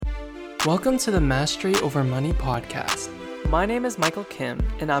Welcome to the Mastery Over Money podcast. My name is Michael Kim,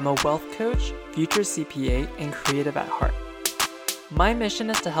 and I'm a wealth coach, future CPA, and creative at heart. My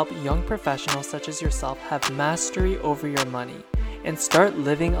mission is to help young professionals such as yourself have mastery over your money and start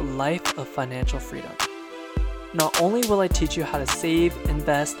living a life of financial freedom. Not only will I teach you how to save,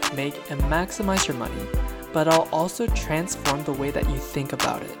 invest, make, and maximize your money, but I'll also transform the way that you think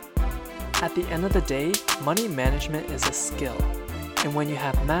about it. At the end of the day, money management is a skill. And when you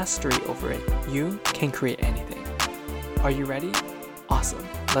have mastery over it, you can create anything. Are you ready? Awesome.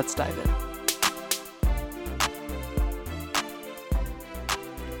 Let's dive in.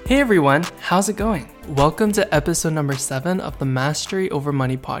 Hey everyone, how's it going? Welcome to episode number 7 of the Mastery Over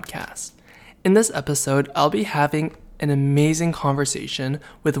Money podcast. In this episode, I'll be having an amazing conversation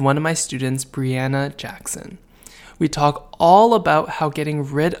with one of my students, Brianna Jackson. We talk all about how getting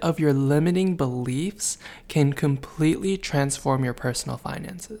rid of your limiting beliefs can completely transform your personal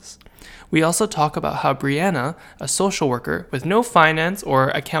finances. We also talk about how Brianna, a social worker with no finance or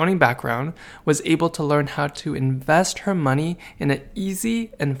accounting background, was able to learn how to invest her money in an easy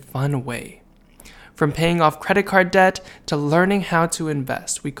and fun way. From paying off credit card debt to learning how to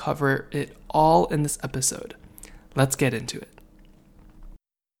invest, we cover it all in this episode. Let's get into it.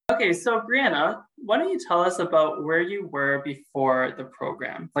 Okay, so Brianna, why don't you tell us about where you were before the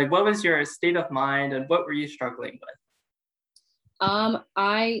program? Like, what was your state of mind and what were you struggling with?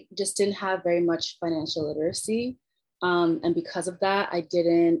 I just didn't have very much financial literacy. And because of that, I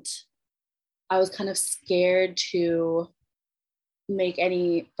was kind of scared to make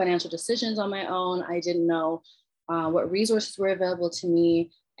any financial decisions on my own. I didn't know what resources were available to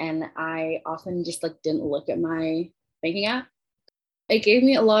me. And I often just didn't look at my banking app. It gave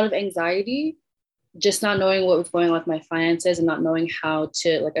me a lot of anxiety, just not knowing what was going on with my finances and not knowing how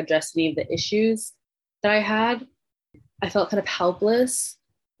to address any of the issues that I had. I felt kind of helpless,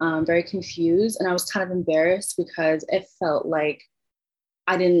 very confused, and I was kind of embarrassed because it felt like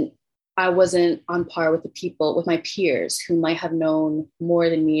I wasn't on par with with my peers who might have known more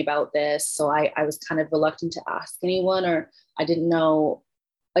than me about this. So I was kind of reluctant to ask anyone, or I didn't know,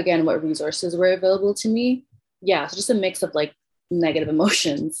 again, what resources were available to me. Yeah, so just a mix of negative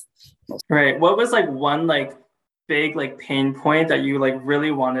emotions. Right. What was one big pain point that you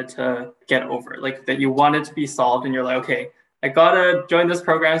really wanted to get over, that you wanted to be solved, and you're like, okay, I gotta join this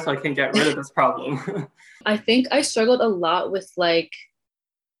program so I can get rid of this problem? I think I struggled a lot with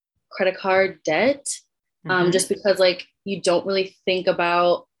credit card debt, just because you don't really think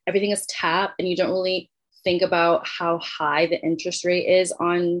about everything is tap, and you don't really think about how high the interest rate is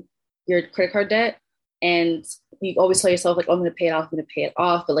on your credit card debt. And you always tell yourself, oh, I'm going to pay it off, I'm going to pay it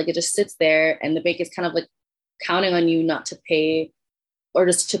off. But it just sits there, and the bank is kind of counting on you not to pay, or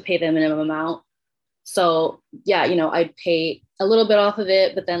just to pay the minimum amount. So yeah, I'd pay a little bit off of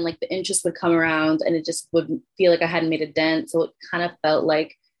it, but then the interest would come around and it just would feel like I hadn't made a dent. So it kind of felt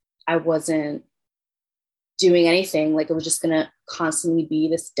like I wasn't doing anything. It was just going to constantly be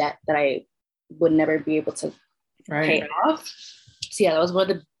this debt that I would never be able to pay off. So yeah, that was one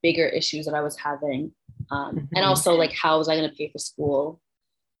of the bigger issues that I was having. And also how was I going to pay for school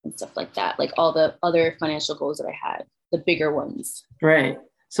and stuff like that? All the other financial goals that I had, the bigger ones. Right.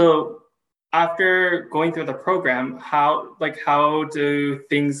 So after going through the program, how do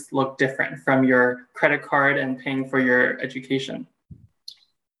things look different from your credit card and paying for your education?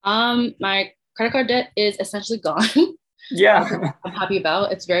 My credit card debt is essentially gone. Yeah. I'm happy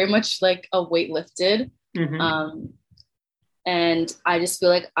about. It's very much a weight lifted. And I just feel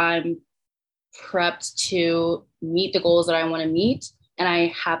like I'm prepped to meet the goals that I want to meet, and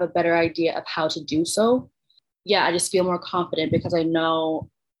I have a better idea of how to do so. Yeah, I just feel more confident because I know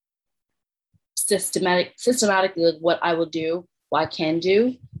systematically what I will do, what I can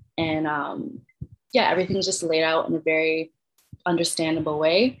do, and everything's just laid out in a very understandable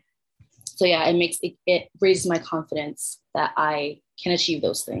way. So yeah, it raises my confidence that I can achieve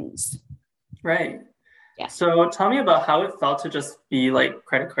those things. Right. Yeah. So tell me about how it felt to just be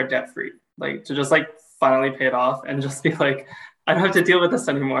credit card debt free, to just finally pay it off and just be I don't have to deal with this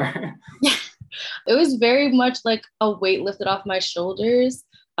anymore. Yeah. It was very much a weight lifted off my shoulders.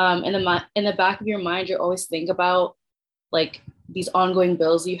 In the back of your mind, you're always thinking about these ongoing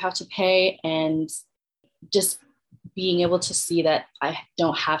bills you have to pay, and just being able to see that I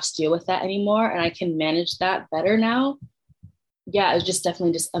don't have to deal with that anymore and I can manage that better now. Yeah, it was just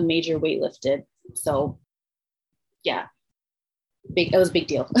definitely just a major weight lifted. So yeah, it was a big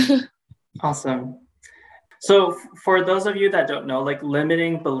deal. Awesome. So for those of you that don't know,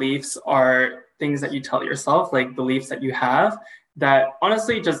 limiting beliefs are things that you tell yourself, beliefs that you have that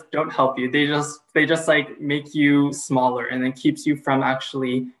honestly just don't help you. They just like make you smaller and then keeps you from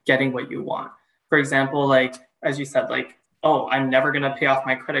actually getting what you want. For example, like as you said, like, oh, I'm never gonna pay off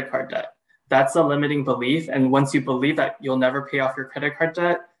my credit card debt. That's a limiting belief. And once you believe that you'll never pay off your credit card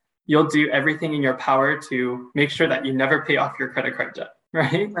debt, you'll do everything in your power to make sure that you never pay off your credit card debt,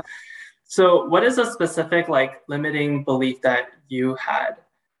 right? So what is a specific like limiting belief that you had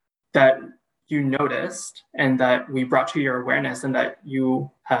that you noticed and that we brought to your awareness and that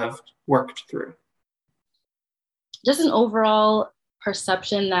you have worked through? Just an overall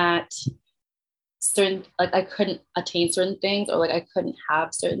perception that certain, like I couldn't attain certain things, or like I couldn't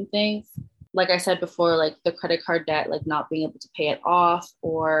have certain things. Like I said before, like the credit card debt, like not being able to pay it off,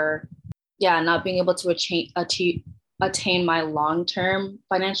 or yeah, not being able to attain my long-term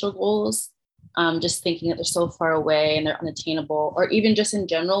financial goals. Just thinking that they're so far away and they're unattainable, or even just in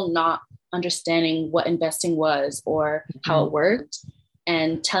general, not understanding what investing was or how it worked,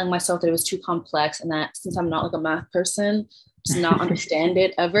 and telling myself that it was too complex, and that since I'm not like a math person, just not understand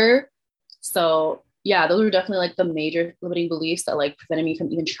it ever. So yeah, those were definitely like the major limiting beliefs that like prevented me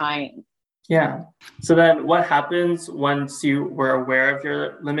from even trying. Yeah. So then what happens once you were aware of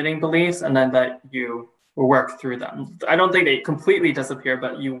your limiting beliefs and then that you work through them? I don't think they completely disappear,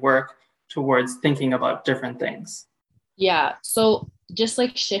 but you work towards thinking about different things. Yeah. So just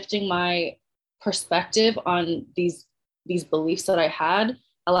like shifting my perspective on these beliefs that I had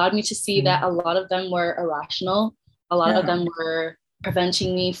allowed me to see that a lot of them were irrational. A lot of them were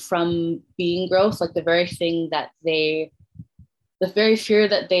preventing me from being growth. Like the very thing that the very fear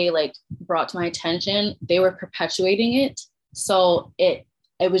that they like brought to my attention, they were perpetuating it. So it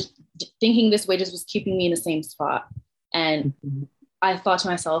was thinking this way just was keeping me in the same spot. And I thought to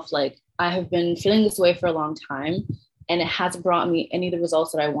myself, like, I have been feeling this way for a long time and it hasn't brought me any of the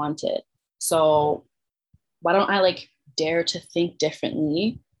results that I wanted. So why don't I like dare to think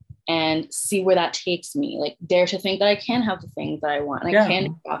differently and see where that takes me? Like dare to think that I can have the things that I want and I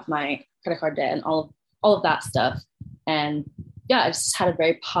can pay off my credit card debt and all of that stuff. And yeah, it just had a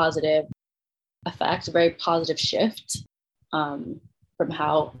very positive effect, a very positive shift from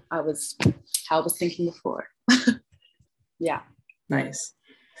how I was thinking before. Yeah. Nice.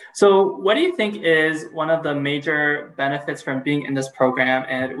 So what do you think is one of the major benefits from being in this program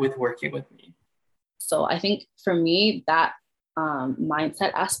and with working with me? So I think for me, that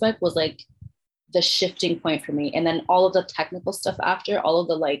mindset aspect was like the shifting point for me. And then all of the technical stuff after, all of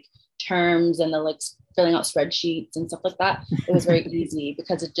the like terms and the like filling out spreadsheets and stuff like that, it was very easy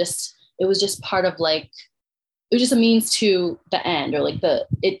because it was just part of like, it was just a means to the end, or like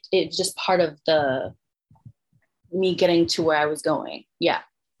it's just part of the me getting to where I was going. Yeah.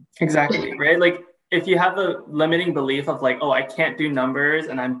 Exactly, right? Like if you have a limiting belief of like, oh, I can't do numbers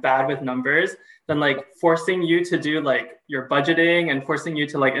and I'm bad with numbers, then like forcing you to do like your budgeting and forcing you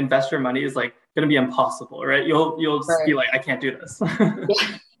to like invest your money is like going to be impossible, right? You'll just be like, I can't do this.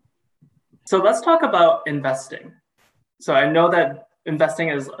 Yeah. So let's talk about investing. So I know that investing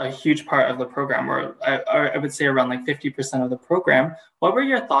is a huge part of the program, or I would say around like 50% of the program. What were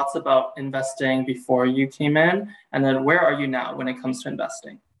your thoughts about investing before you came in? And then where are you now when it comes to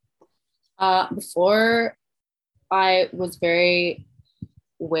investing? Before, I was very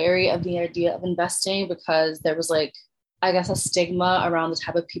wary of the idea of investing because there was like, I guess, a stigma around the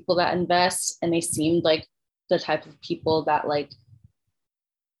type of people that invest, and they seemed like the type of people that like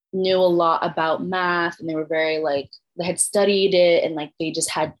knew a lot about math, and they were very like, they had studied it, and like they just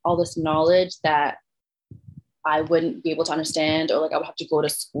had all this knowledge that I wouldn't be able to understand, or like I would have to go to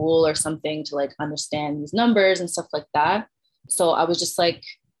school or something to like understand these numbers and stuff like that. So I was just like,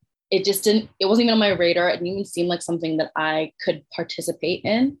 it wasn't even on my radar. It didn't even seem like something that I could participate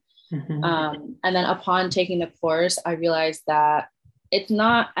in. And then upon taking the course, I realized that it's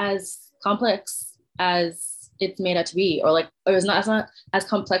not as complex as it's made out to be, or it's not as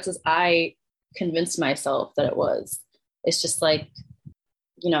complex as I convinced myself that it was. It's just like,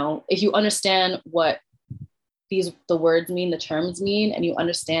 if you understand what the words mean, the terms mean, and you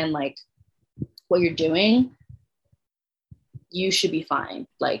understand like what you're doing, you should be fine.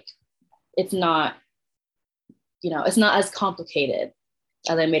 Like, it's not as complicated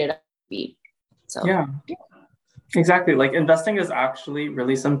as I made it up to be. So yeah, exactly. Like investing is actually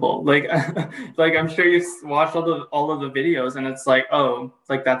really simple. Like, like I'm sure you've watched all of the videos, and it's like, oh,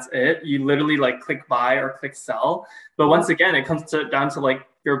 like that's it. You literally like click buy or click sell. But once again, it comes down to like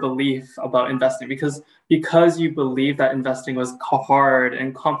your belief about investing, because you believe that investing was hard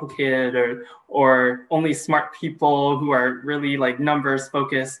and complicated, or only smart people who are really like numbers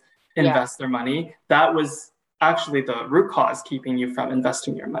focused invest their money. That was actually the root cause keeping you from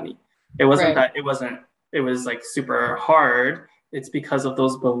investing your money. It wasn't that it was like super hard. it's because of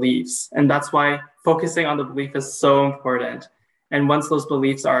those beliefs. And that's why focusing on the belief is so important. And once those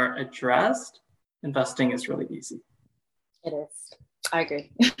beliefs are addressed, investing is really easy. It is. I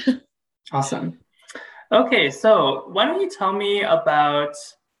agree. Awesome. Okay, so why don't you tell me about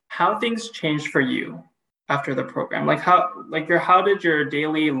how things changed for you after the program? How did your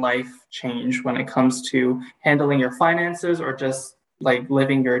daily life change when it comes to handling your finances or just like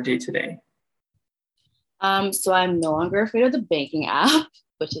living your day to day? So I'm no longer afraid of the banking app,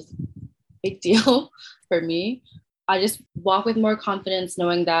 which is a big deal for me. I just walk with more confidence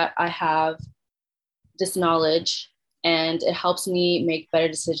knowing that I have this knowledge and it helps me make better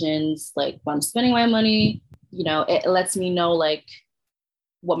decisions. Like when I'm spending my money, it lets me know like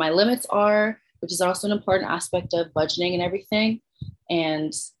what my limits are, which is also an important aspect of budgeting and everything.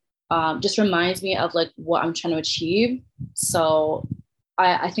 And just reminds me of like what I'm trying to achieve. So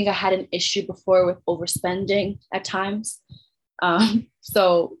I think I had an issue before with overspending at times.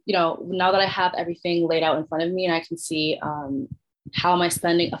 So, now that I have everything laid out in front of me and I can see how my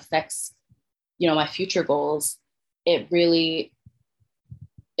spending affects, my future goals, it really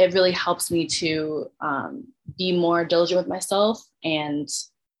helps me to be more diligent with myself and,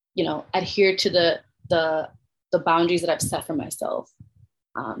 adhere to the boundaries that I've set for myself,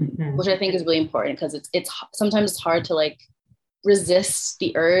 which I think is really important because it's sometimes it's hard to like resist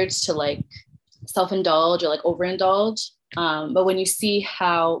the urge to like self-indulge or like overindulge. But when you see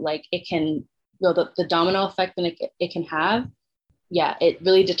how like it can, the domino effect that it can have, yeah, it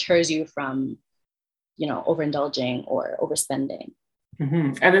really deters you from, overindulging or overspending.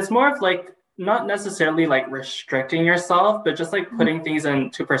 Mm-hmm. And it's more of like, not necessarily like restricting yourself, but just like putting things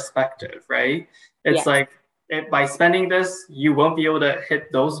into perspective, right? It's like by spending this, you won't be able to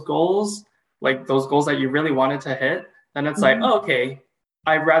hit those goals, like those goals that you really wanted to hit. Then it's like, oh, okay,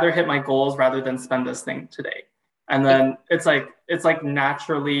 I'd rather hit my goals rather than spend this thing today. And then it's like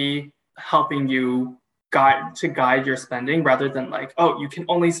naturally helping you guide your spending rather than like, oh, you can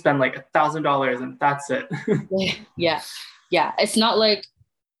only spend like $1,000 and that's it. Yeah. It's not like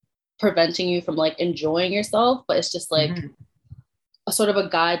preventing you from like enjoying yourself, but it's just like a sort of a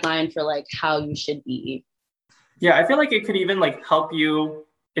guideline for like how you should be. Yeah, I feel like it could even like help you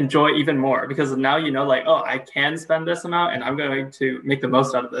enjoy even more because now like, oh, I can spend this amount and I'm going to make the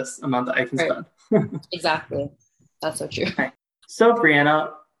most out of this amount that I can spend. Exactly. That's so true. Okay. So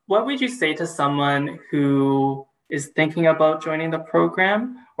Brianna, what would you say to someone who is thinking about joining the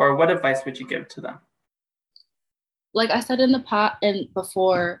program, or what advice would you give to them? Like I said in the past and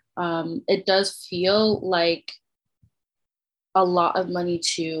before, it does feel like a lot of money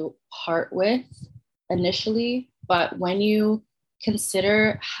to part with initially, but when you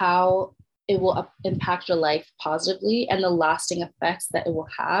consider how it will impact your life positively and the lasting effects that it will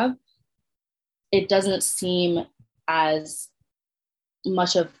have, it doesn't seem as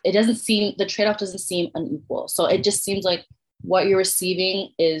much of, the trade-off doesn't seem unequal. So it just seems like what you're receiving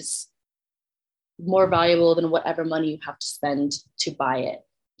is more valuable than whatever money you have to spend to buy it.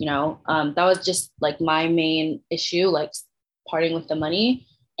 That was just like my main issue, like parting with the money.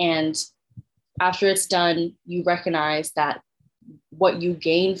 And after it's done, you recognize that what you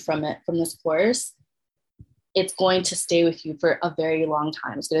gain from this course, it's going to stay with you for a very long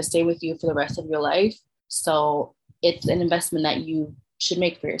time. It's going to stay with you for the rest of your life. So it's an investment that you should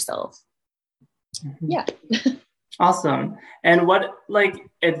make for yourself. Yeah. Awesome. And what like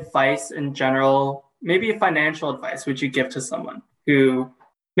advice in general, maybe financial advice, would you give to someone who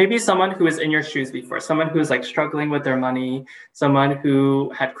is in your shoes before, someone who's like struggling with their money, someone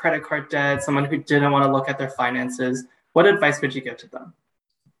who had credit card debt, someone who didn't want to look at their finances? What advice would you give to them?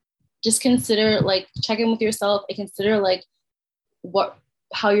 Just consider like check in with yourself and consider like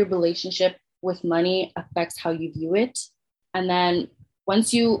how your relationship with money affects how you view it. And then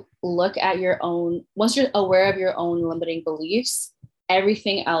once you're aware of your own limiting beliefs,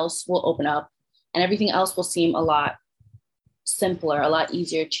 everything else will open up and everything else will seem a lot simpler, a lot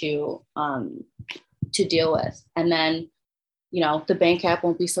easier to deal with. And then, the bank app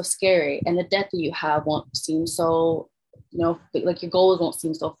won't be so scary and the debt that you have won't seem so, like your goals won't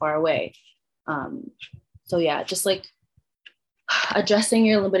seem so far away. So yeah, just like addressing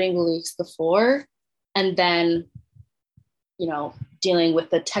your limiting beliefs before, and then, dealing with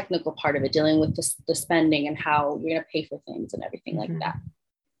the technical part of it, dealing with the spending and how you're going to pay for things and everything like that.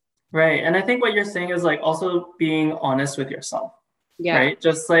 Right. And I think what you're saying is like also being honest with yourself. Yeah. Right.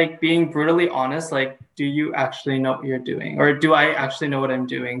 Just like being brutally honest, like, do you actually know what you're doing? Or do I actually know what I'm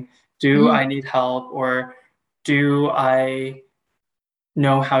doing? Do I need help? Or do I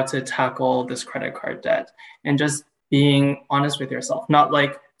know how to tackle this credit card debt? And just being honest with yourself, not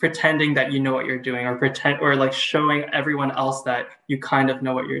like pretending that you know what you're doing, or like showing everyone else that you kind of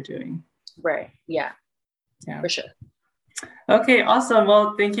know what you're doing. Right. Yeah. For sure. Okay, awesome.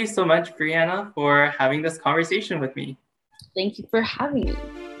 Well, thank you so much, Brianna, for having this conversation with me. Thank you for having me.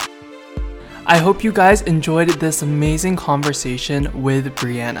 I hope you guys enjoyed this amazing conversation with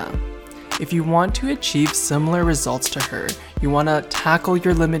Brianna. If you want to achieve similar results to her, you want to tackle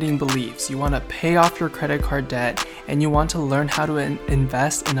your limiting beliefs, you want to pay off your credit card debt, and you want to learn how to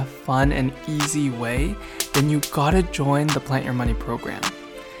invest in a fun and easy way, then you gotta join the Plant Your Money program.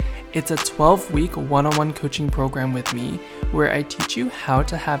 It's a 12-week one-on-one coaching program with me where I teach you how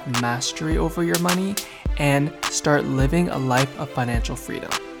to have mastery over your money and start living a life of financial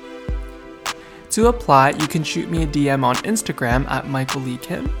freedom. To apply, you can shoot me a DM on Instagram at Michael Lee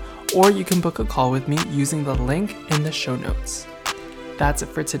Kim, or you can book a call with me using the link in the show notes. That's it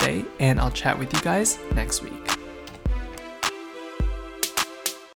for today, and I'll chat with you guys next week.